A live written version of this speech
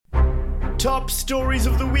Top stories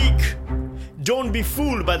of the week. Don't be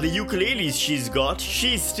fooled by the ukuleles she's got.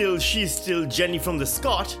 She's still Jenny from the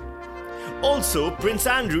Scott. Also, Prince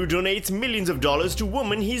Andrew donates millions of dollars to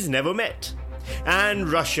women he's never met. And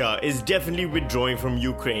Russia is definitely withdrawing from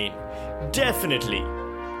Ukraine. Definitely.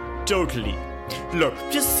 Totally. Look,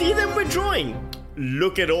 just see them withdrawing.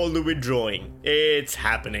 Look at all the withdrawing. It's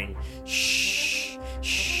happening. Shh.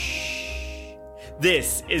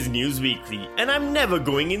 This is News Weekly, and I'm never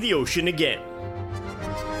going in the ocean again.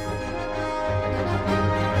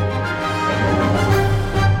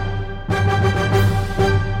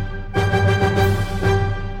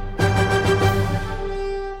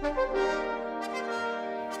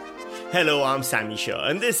 Hello, I'm Sammy Shah,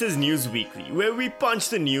 and this is News Weekly, where we punch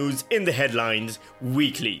the news in the headlines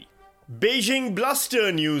weekly. Beijing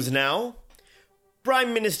bluster news now.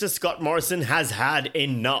 Prime Minister Scott Morrison has had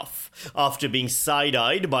enough after being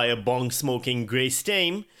side-eyed by a bong-smoking Grace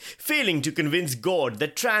Tame, failing to convince God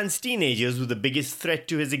that trans teenagers were the biggest threat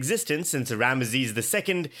to his existence since Ramesses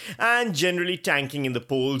II, and generally tanking in the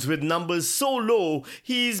polls with numbers so low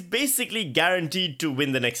he's basically guaranteed to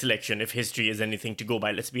win the next election if history is anything to go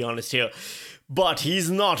by, let's be honest here. But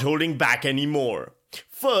he's not holding back anymore.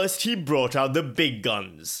 First, he brought out the big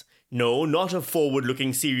guns. No, not a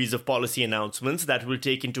forward-looking series of policy announcements that will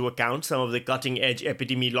take into account some of the cutting-edge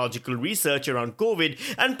epidemiological research around COVID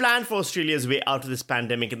and plan for Australia's way out of this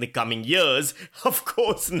pandemic in the coming years. Of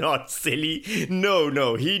course not, silly.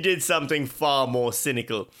 No, he did something far more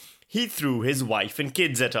cynical. He threw his wife and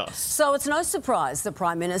kids at us. So it's no surprise the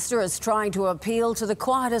Prime Minister is trying to appeal to the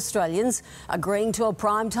quiet Australians, agreeing to a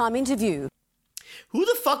primetime interview. Who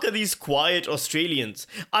the fuck are these quiet Australians?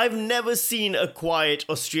 I've never seen a quiet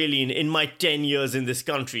Australian in my 10 years in this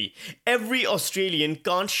country. Every Australian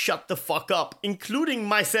can't shut the fuck up, including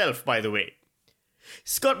myself, by the way.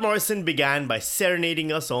 Scott Morrison began by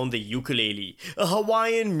serenading us on the ukulele, a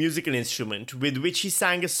Hawaiian musical instrument with which he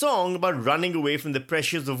sang a song about running away from the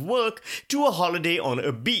pressures of work to a holiday on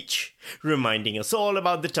a beach, reminding us all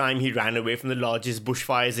about the time he ran away from the largest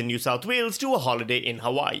bushfires in New South Wales to a holiday in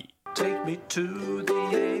Hawaii. Take me to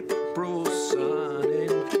the April sun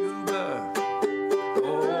in Cuba.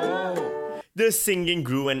 Oh. The singing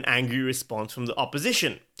grew an angry response from the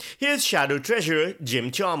opposition. Here's Shadow Treasurer Jim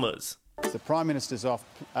Chalmers. The Prime Minister's off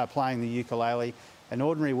playing the ukulele, and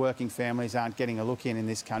ordinary working families aren't getting a look in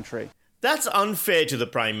this country. That's unfair to the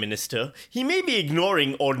Prime Minister. He may be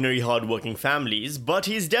ignoring ordinary hard-working families, but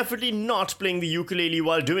he's definitely not playing the ukulele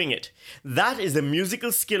while doing it. That is the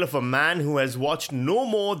musical skill of a man who has watched no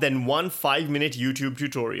more than one 5-minute YouTube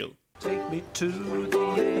tutorial. Take me to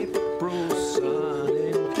the April sun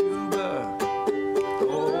in Cuba.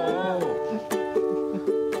 Oh.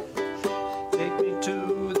 Take me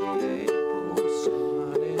to the April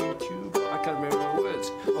sun in Cuba. I can't remember the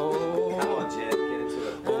words. Oh. Come on, Jed, get into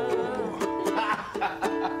it.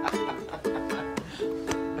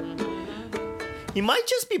 He might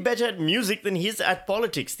just be better at music than he is at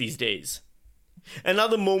politics these days.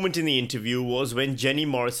 Another moment in the interview was when Jenny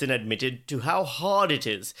Morrison admitted to how hard it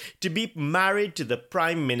is to be married to the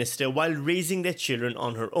Prime Minister while raising their children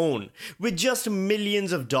on her own, with just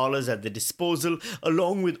millions of dollars at the disposal,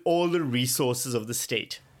 along with all the resources of the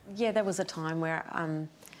state. Yeah, there was a time where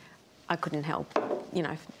I couldn't help,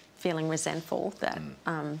 feeling resentful that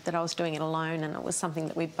that I was doing it alone, and it was something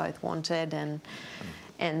that we both wanted, and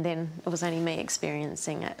then it was only me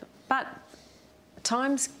experiencing it. But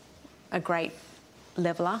time's a great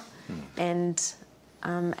leveller, and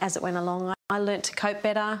as it went along, I learnt to cope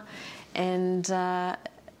better and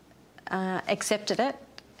accepted it,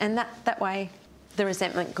 and that way the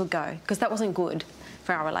resentment could go, because that wasn't good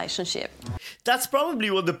for our relationship. That's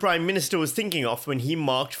probably what the Prime Minister was thinking of when he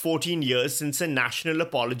marked 14 years since a national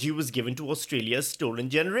apology was given to Australia's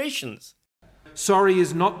stolen generations. Sorry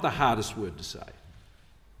is not the hardest word to say.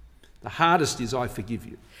 The hardest is I forgive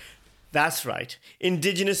you. That's right.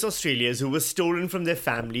 Indigenous Australians who were stolen from their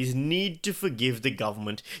families need to forgive the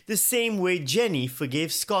government the same way Jenny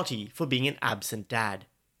forgave Scotty for being an absent dad.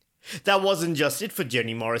 That wasn't just it for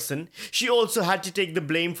Jenny Morrison. She also had to take the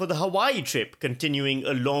blame for the Hawaii trip, continuing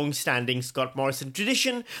a long-standing Scott Morrison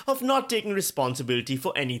tradition of not taking responsibility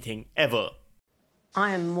for anything ever.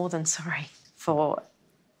 I am more than sorry for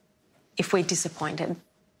if we disappointed,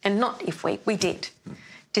 and not if we did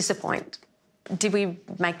disappoint. Did we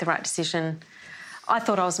make the right decision? I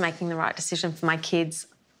thought I was making the right decision for my kids.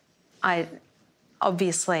 I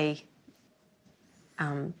obviously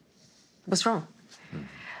was wrong.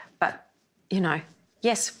 But,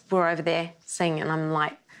 yes, we're over there singing, and I'm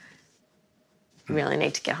like, you really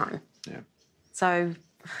need to get home. Yeah. So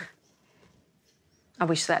I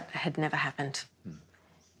wish that had never happened.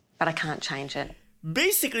 but I can't change it.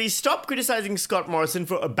 Basically, stop criticizing Scott Morrison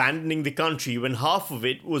for abandoning the country when half of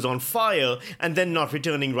it was on fire and then not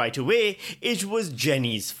returning right away. It was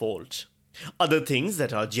Jenny's fault. Other things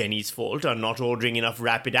that are Jenny's fault are not ordering enough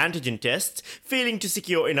rapid antigen tests, failing to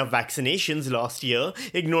secure enough vaccinations last year,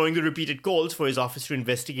 ignoring the repeated calls for his office to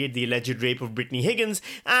investigate the alleged rape of Brittany Higgins,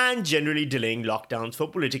 and generally delaying lockdowns for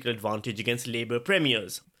political advantage against Labour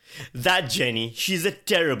premiers. That Jenny, she's a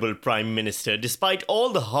terrible Prime Minister, despite all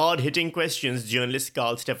the hard-hitting questions journalist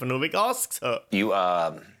Karl Stefanovic asks her. You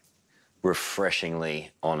are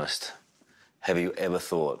refreshingly honest. Have you ever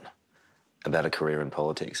thought about a career in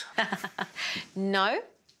politics? No,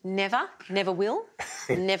 never, never will,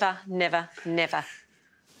 never, never, never.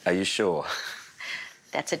 Are you sure?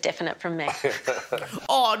 That's a definite from me.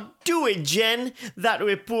 Oh, do it, Jen! That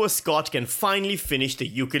way poor Scott can finally finish the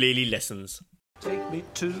ukulele lessons. Take me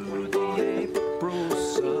to the April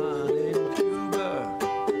sun in Cuba.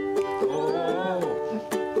 Oh.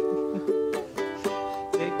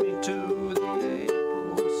 Take me to the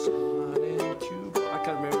April sun in Cuba. I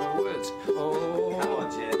can't remember the words. Oh. Come on,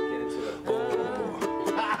 Jen, get into it. Oh.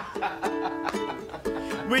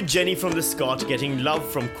 With Jenny from the Scott getting love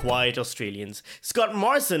from quiet Australians, Scott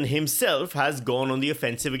Morrison himself has gone on the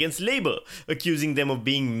offensive against Labour, accusing them of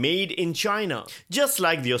being made in China, just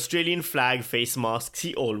like the Australian flag face masks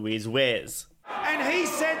he always wears. And he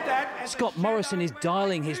said that. Scott Morrison is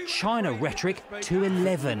dialing his China rhetoric to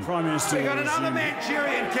 11. Prime Minister. We got another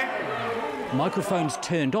Manchurian Microphones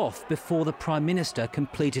turned off before the Prime Minister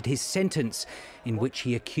completed his sentence, in which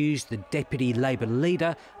he accused the Deputy Labour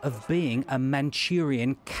leader of being a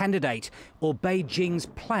Manchurian candidate, or Beijing's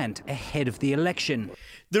plant ahead of the election.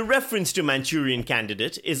 The reference to Manchurian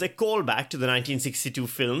Candidate is a callback to the 1962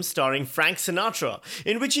 film starring Frank Sinatra,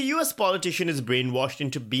 in which a US politician is brainwashed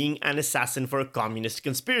into being an assassin for a communist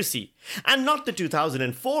conspiracy, and not the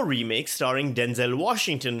 2004 remake starring Denzel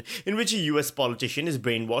Washington, in which a US politician is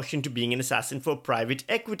brainwashed into being an assassin for a private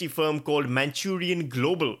equity firm called Manchurian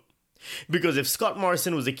Global. Because if Scott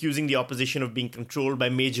Morrison was accusing the opposition of being controlled by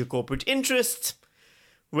major corporate interests,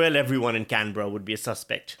 well, everyone in Canberra would be a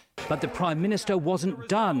suspect. But the Prime Minister wasn't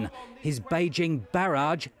done. His Beijing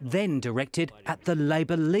barrage then directed at the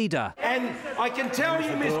Labour leader. And I can tell you,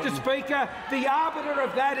 Mr. Speaker, the arbiter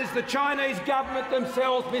of that is the Chinese government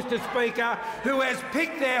themselves, Mr. Speaker, who has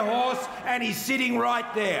picked their horse and he's sitting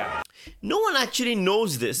right there. No one actually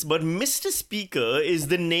knows this, but Mr. Speaker is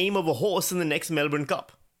the name of a horse in the next Melbourne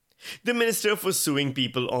Cup. The Minister for Suing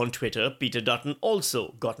People on Twitter, Peter Dutton,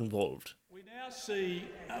 also got involved. We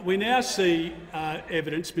now see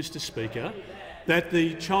evidence, Mr. Speaker, that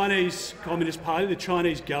the Chinese Communist Party, the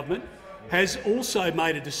Chinese government, has also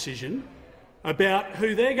made a decision about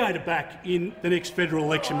who they're going to back in the next federal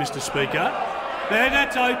election, Mr. Speaker. Now,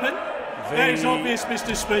 that's open. That is obvious,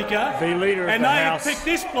 Mr. Speaker. The Leader of and the they House, have picked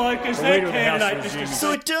this bloke as their candidate, Mr. Speaker.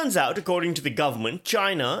 So it turns out, according to the government,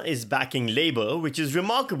 China is backing Labour, which is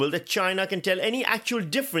remarkable that China can tell any actual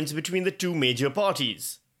difference between the two major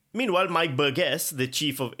parties. Meanwhile, Mike Burgess, the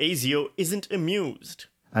chief of ASIO, isn't amused.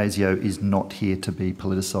 ASIO is not here to be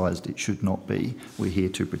politicised. It should not be. We're here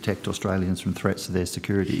to protect Australians from threats to their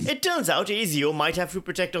security. It turns out ASIO might have to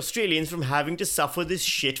protect Australians from having to suffer this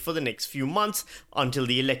shit for the next few months until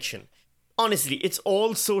the election. Honestly, it's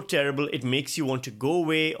all so terrible it makes you want to go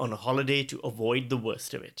away on a holiday to avoid the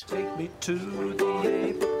worst of it. Take me to the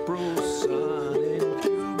April sun in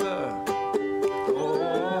Cuba.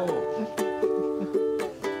 Oh.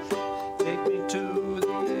 Take me to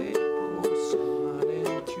the April sun in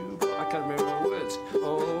Cuba. I can't remember the words.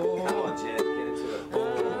 Oh. Come on, Jen, get into it.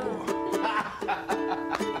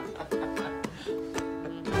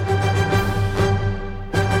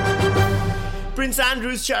 Prince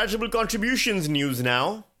Andrew's charitable contributions news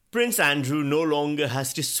now. Prince Andrew no longer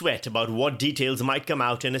has to sweat about what details might come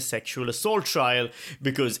out in a sexual assault trial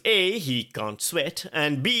because A, he can't sweat,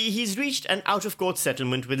 and B, he's reached an out-of-court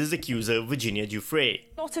settlement with his accuser, Virginia Giuffre.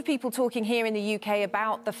 A lot of people talking here in the UK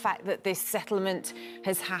about the fact that this settlement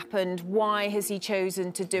has happened. Why has he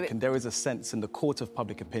chosen to do it? And there is a sense in the court of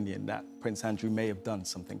public opinion that Prince Andrew may have done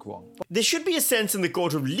something wrong. There should be a sense in the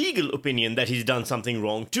court of legal opinion that he's done something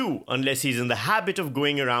wrong too, unless he's in the habit of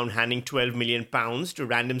going around handing £12 million to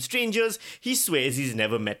random strangers he swears he's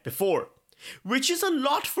never met before. Which is a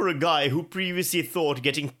lot for a guy who previously thought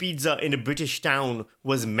getting pizza in a British town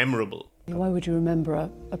was memorable. Why would you remember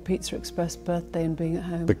a Pizza Express birthday and being at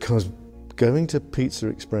home? Because going to Pizza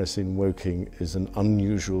Express in Woking is an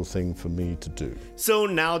unusual thing for me to do. So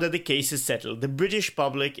now that the case is settled, the British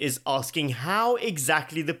public is asking how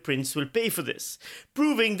exactly the prince will pay for this,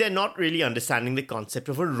 proving they're not really understanding the concept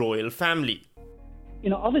of a royal family.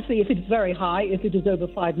 Obviously, if it's very high, if it is over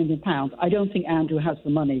 £5 million, I don't think Andrew has the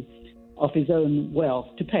money of his own wealth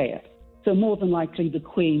to pay it. So more than likely, the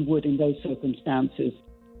Queen would, in those circumstances,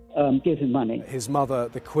 give him money. His mother,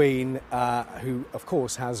 the Queen, who, of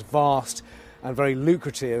course, has vast and very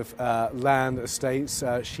lucrative land estates,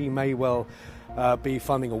 she may well be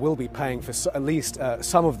funding or will be paying for at least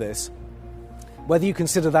some of this. Whether you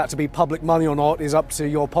consider that to be public money or not is up to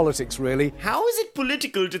your politics, really. How is it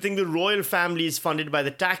political to think the royal family is funded by the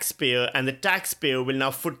taxpayer and the taxpayer will now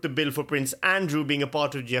foot the bill for Prince Andrew being a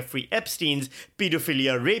part of Jeffrey Epstein's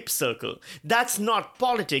paedophilia rape circle? That's not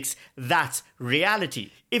politics, that's reality.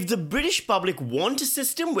 If the British public want a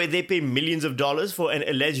system where they pay millions of dollars for an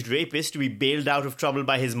alleged rapist to be bailed out of trouble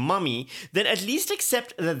by his mummy, then at least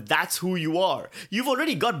accept that that's who you are. You've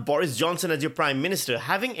already got Boris Johnson as your Prime Minister.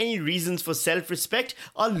 Having any reasons for self-respect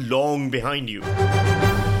are long behind you.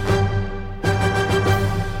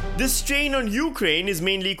 The strain on Ukraine is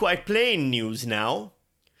mainly quite plain news now.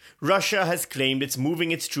 Russia has claimed it's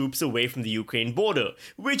moving its troops away from the Ukraine border,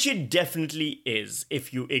 which it definitely is,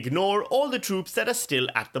 if you ignore all the troops that are still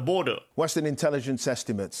at the border. Western intelligence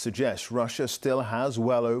estimates suggest Russia still has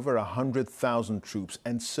well over 100,000 troops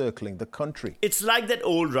encircling the country. It's like that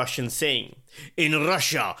old Russian saying, in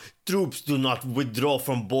Russia, troops do not withdraw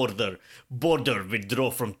from border, border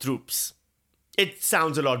withdraw from troops. It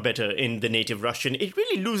sounds a lot better in the native Russian. It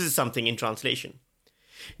really loses something in translation.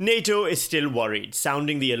 NATO is still worried,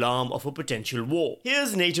 sounding the alarm of a potential war.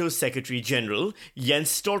 Here's NATO's Secretary General,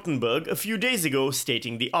 Jens Stoltenberg, a few days ago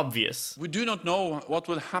stating the obvious. We do not know what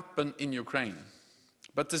will happen in Ukraine,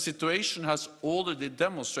 but the situation has already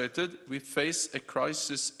demonstrated we face a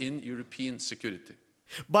crisis in European security.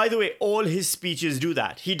 By the way, all his speeches do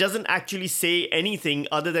that. He doesn't actually say anything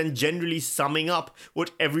other than generally summing up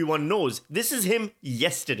what everyone knows. This is him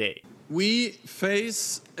yesterday. We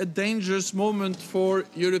face a dangerous moment for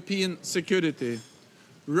European security.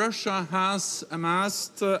 Russia has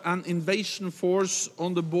amassed an invasion force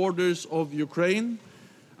on the borders of Ukraine.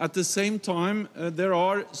 At the same time, there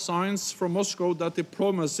are signs from Moscow that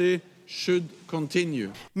diplomacy should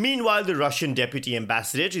continue. Meanwhile, the Russian deputy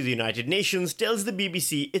ambassador to the United Nations tells the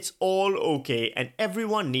BBC it's all okay and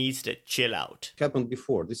everyone needs to chill out. Happened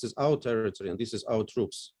before. This is our territory and this is our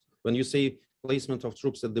troops. When you say placement of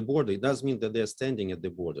troops at the border, it does mean that they are standing at the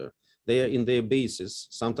border. They are in their bases.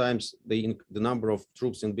 Sometimes the number of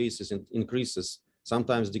troops in bases increases,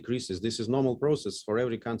 sometimes decreases. This is normal process for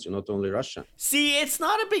every country, not only Russia. See, it's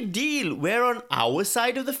not a big deal. We're on our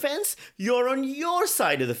side of the fence. You're on your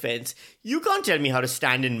side of the fence. You can't tell me how to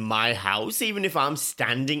stand in my house, even if I'm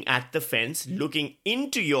standing at the fence, looking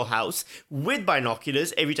into your house with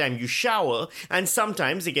binoculars every time you shower, and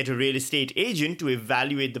sometimes I get a real estate agent to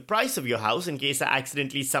evaluate the price of your house in case I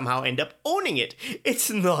accidentally somehow end up owning it.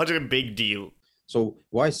 It's not a big deal. So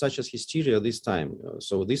why such a hysteria this time?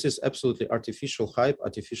 So this is absolutely artificial hype,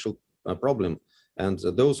 artificial problem. And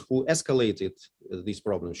those who escalated this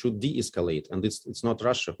problem should de-escalate. And it's not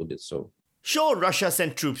Russia who did so. Sure, Russia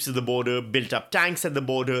sent troops to the border, built up tanks at the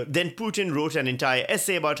border, then Putin wrote an entire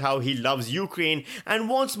essay about how he loves Ukraine and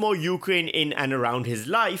wants more Ukraine in and around his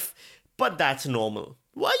life. But that's normal.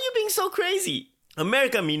 Why are you being so crazy?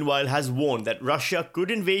 America, meanwhile, has warned that Russia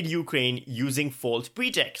could invade Ukraine using false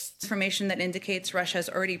pretexts. Information that indicates Russia has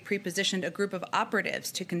already pre-positioned a group of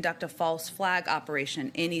operatives to conduct a false flag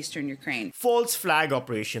operation in eastern Ukraine. False flag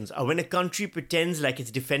operations are when a country pretends like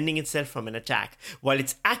it's defending itself from an attack, while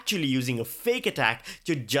it's actually using a fake attack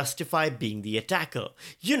to justify being the attacker.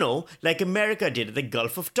 You know, like America did at the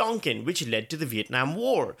Gulf of Tonkin, which led to the Vietnam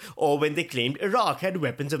War, or when they claimed Iraq had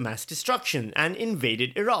weapons of mass destruction and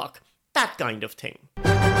invaded Iraq. That kind of thing.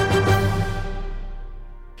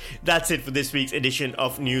 That's it for this week's edition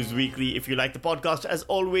of News Weekly. If you like the podcast, as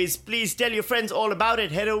always, please tell your friends all about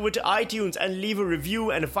it. Head over to iTunes and leave a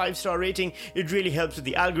review and a 5-star rating. It really helps with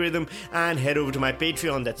the algorithm. And head over to my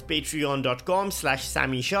Patreon. That's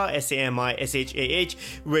patreon.com/Sami Shah, SAMISHAH,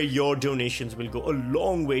 where your donations will go a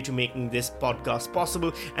long way to making this podcast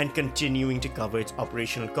possible and continuing to cover its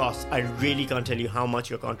operational costs. I really can't tell you how much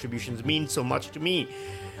your contributions mean so much to me.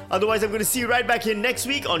 Otherwise, I'm going to see you right back here next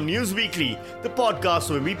week on News Weekly, the podcast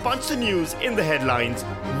where we punch the news in the headlines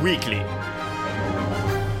weekly.